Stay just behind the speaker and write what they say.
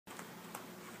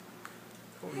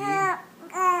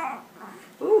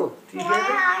Ooh, do you hear her?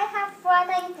 I have red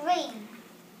and green.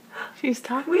 She's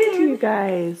talking to you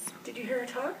guys. Did you hear her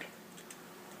talk?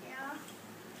 Yeah.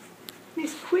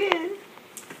 Miss Quinn.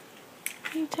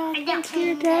 Are you talking to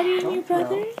your daddy and your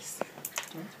brothers?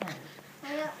 That's fine.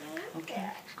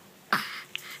 Okay.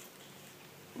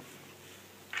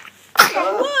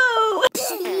 Whoa!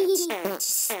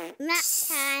 Nap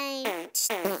time.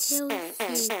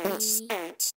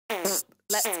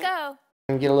 Let's go.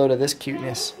 And get a load of this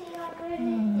cuteness. He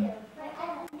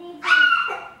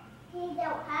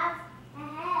don't have a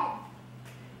head.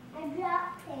 I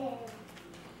dropped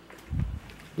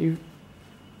him.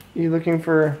 You looking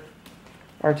for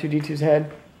R2-D2's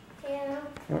head? Yeah.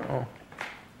 Uh-oh.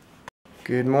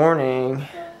 Good morning.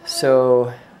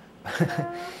 So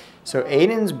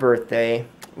Aidan's birthday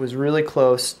was really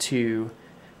close to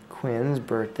Quinn's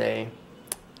birthday.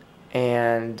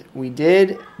 And we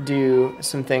did do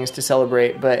some things to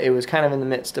celebrate, but it was kind of in the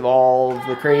midst of all of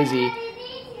the crazy.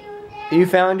 You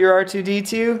found your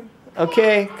R2-D2?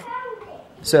 Okay.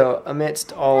 So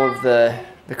amidst all of the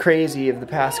crazy of the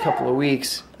past couple of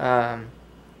weeks,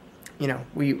 you know,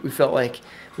 we felt like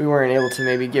we weren't able to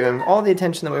maybe give him all the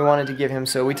attention that we wanted to give him.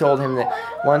 So we told him that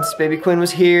once baby Quinn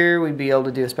was here, we'd be able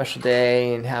to do a special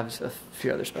day and have a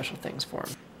few other special things for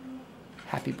him.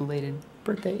 Happy belated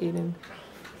birthday, Aidan.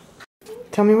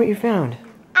 Tell me what you found.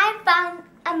 I found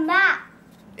a map.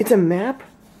 It's a map?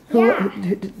 Yeah.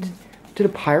 Did a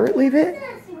pirate leave it?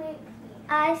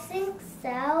 I think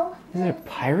so. Is it a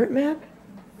pirate map?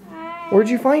 Where'd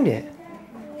you find it?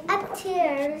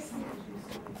 Upstairs.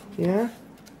 Yeah?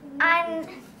 And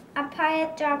a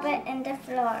pirate drop it in the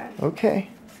floor. Okay.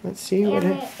 Let's see what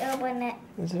Let it me open it.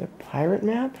 is. It a pirate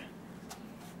map?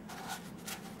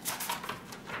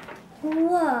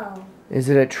 Whoa. Is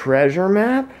it a treasure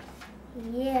map?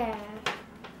 Yeah.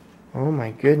 Oh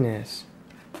my goodness.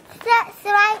 That's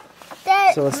right.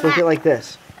 That's So let's look at it like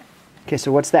this. Okay,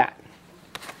 so what's that?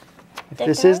 If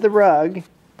this is the rug,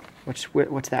 what's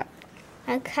that?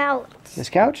 a couch. This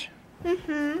couch?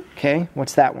 Mm-hmm. Okay,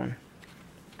 what's that one?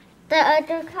 The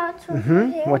other couch over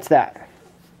here. What's that?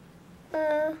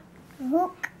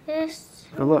 Look. This.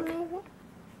 Go look.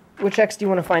 Which X do you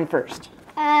want to find first?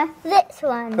 This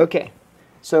one. Okay.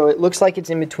 So it looks like it's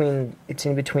in between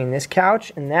this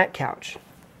couch and that couch.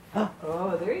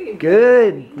 Oh, there you go.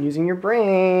 Good. Using your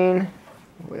brain.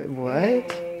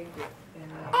 What?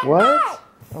 What?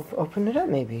 Open it up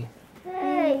maybe.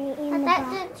 Hey, is that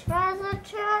the treasure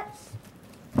chest?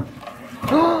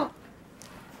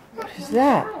 What is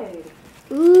that?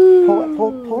 Ooh.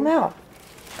 Pull them out.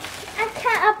 I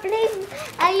can't believe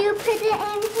you put it in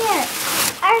here.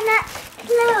 Are not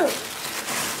closed.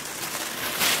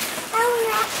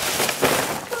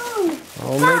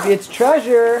 Oh, maybe it's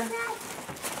treasure.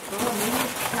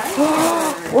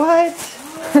 What? What?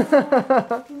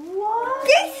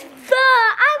 This bar.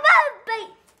 I want a big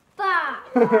bar.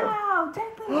 Wow,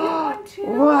 Declan, you want too.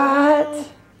 What?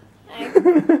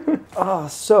 Oh,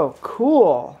 so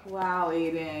cool. Wow,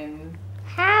 Aidan.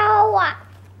 How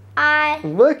I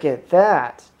Look at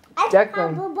that. have a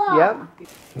Declan. ball. Yep.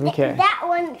 Okay. That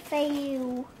one for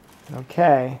you.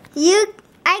 Okay. You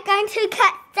are going to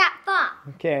cut that bar.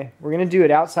 Okay. We're going to do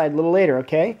it outside a little later,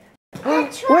 okay? The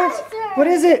treasure. What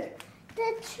is it?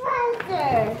 The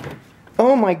treasure.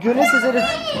 Oh my goodness, is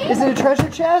it a treasure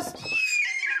chest?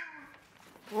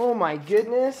 Oh my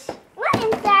goodness. What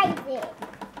inside it?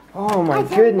 Oh my I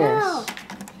don't goodness.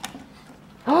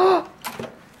 know.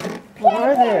 What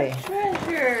are they?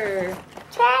 Treasure.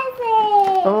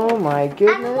 Treasure. Oh my And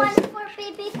one goodness. for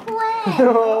baby Quinn.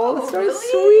 Oh, so really?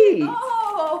 sweet.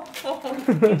 Oh.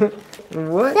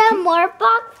 What? Some more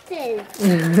boxes.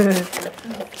 It's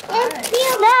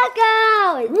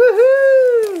Legos.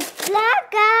 Woohoo!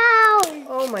 Legos.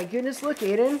 Oh my goodness, look,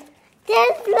 Aidan.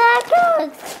 There's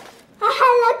Legos. A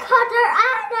helicopter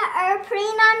and an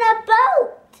airplane on a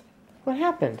boat. What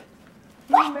happened?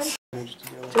 What?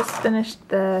 Just finished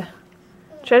the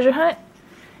treasure hunt.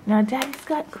 Now Daddy's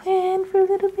got Quinn for a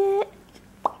little bit.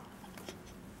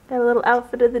 Got a little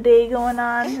outfit of the day going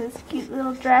on. His cute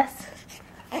little dress.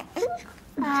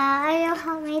 Are you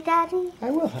help me, Daddy?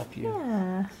 I will help you.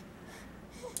 Yeah.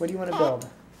 What do you want to build?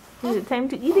 Is it time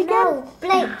to eat again? No,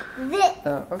 Blake, this.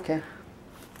 Oh, okay.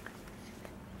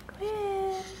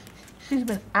 Quinn. She's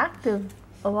been active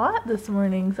a lot this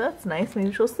morning, so that's nice.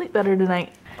 Maybe she'll sleep better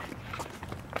tonight.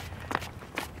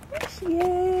 There she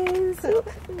is.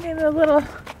 Getting a little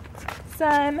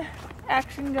sun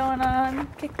action going on.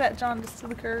 Kick that jaundice to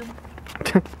the curb.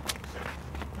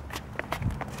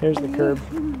 Here's the curb.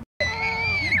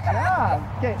 Yeah.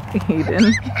 Okay.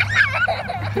 Aidan.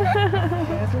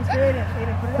 This one's good.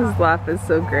 Aidan, put it His out. laugh is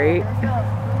so great. Here we go.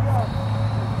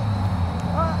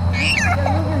 You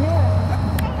gotta move your hand.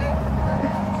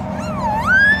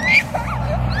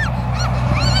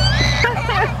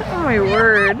 Oh my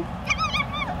word.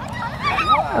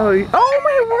 Oh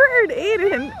my word,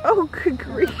 Aidan. Oh, good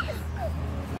grief.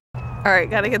 All right,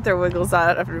 gotta get their wiggles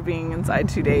out after being inside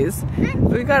 2 days.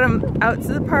 We got them out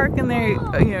to the park and they're,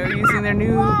 using their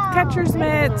new catcher's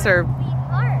mitts or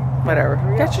whatever.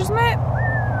 Catcher's mitt?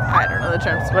 I don't know the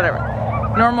terms, whatever.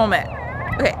 Normal mitt.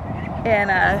 Okay,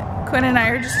 and Quinn and I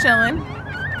are just chilling.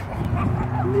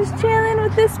 I'm just chilling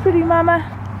with this pretty mama.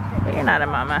 But you're not a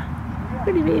mama.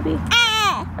 Pretty baby.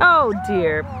 Oh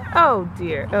dear. Oh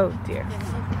dear. Oh dear.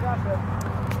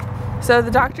 So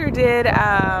the doctor did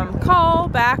call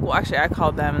back. Well, actually I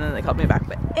called them and then they called me back.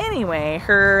 But anyway,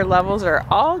 her levels are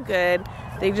all good.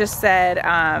 They just said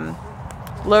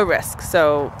low risk.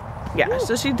 So yeah,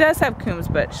 so she does have Coombs,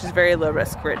 but she's very low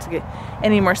risk for it to get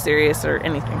any more serious or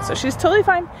anything. So she's totally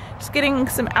fine. Just getting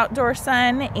some outdoor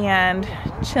sun and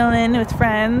chilling with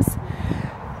friends.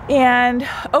 And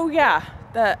oh yeah,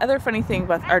 the other funny thing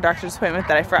about our doctor's appointment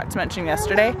that I forgot to mention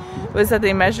yesterday was that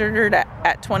they measured her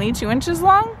at 22 inches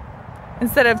long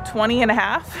instead of 20 and a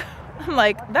half. I'm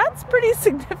like, that's pretty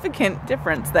significant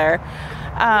difference there.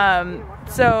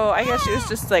 So I guess she was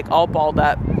just like all balled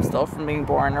up still from being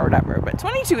born or whatever. But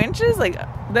 22 inches, like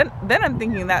then I'm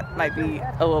thinking that might be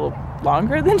a little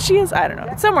longer than she is. I don't know.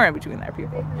 It's somewhere in between there,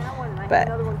 people. But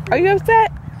are you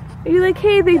upset? Are you like,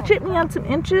 hey, they chipped me on some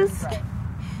inches?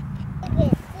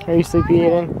 Are you sleepy,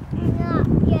 Aidan?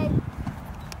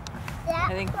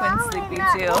 I think Quinn's sleepy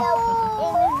too.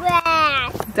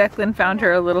 Declan found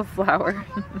her a little flower.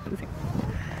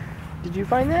 Did you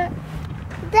find that?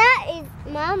 That is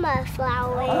Mama's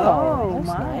flower. Oh,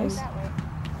 my. nice.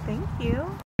 Thank you.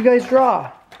 You guys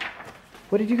draw.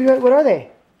 What are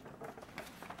they?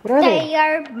 What are They they?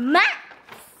 are maps.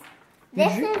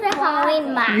 This is a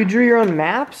Halloween map. You drew your own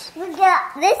maps?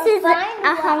 This is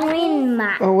a Halloween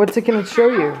map. Oh, what's it gonna show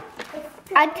you?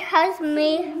 It tells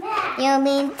me you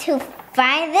need to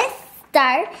find this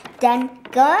star, then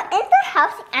go in the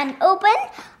house and open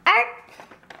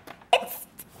it's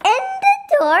in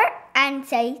the door and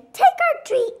say, take our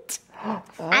treat.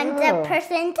 And the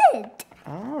person did.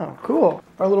 Oh, cool.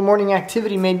 Our little morning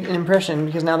activity made an impression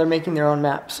because now they're making their own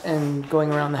maps and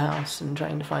going around the house and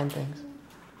trying to find things.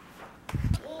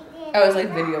 I was like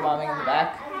video bombing in the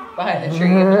back behind the tree.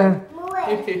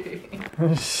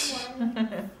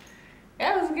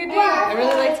 Yeah, it was a good day. I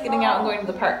really liked getting out and going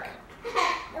to the park.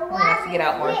 I have to get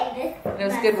out more. And it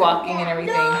was good walking and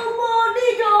everything.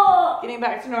 Getting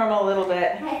back to normal a little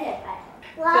bit.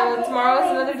 So tomorrow is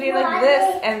another day like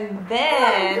this, and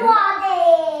then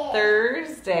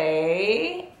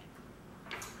Thursday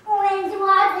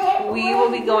we will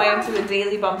be going to the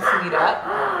Daily Bumps meetup,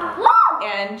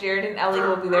 and Jared and Ellie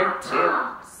will be there too.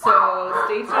 So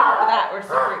stay tuned for that. We're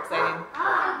super excited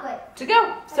to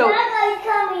go. So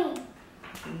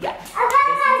yes,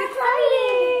 this is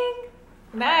exciting.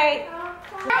 Night.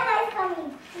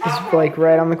 It's like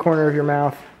right on the corner of your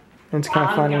mouth. It's kind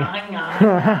of funny. My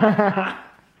map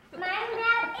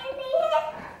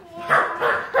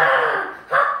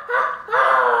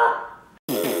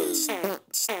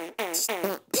is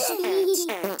here.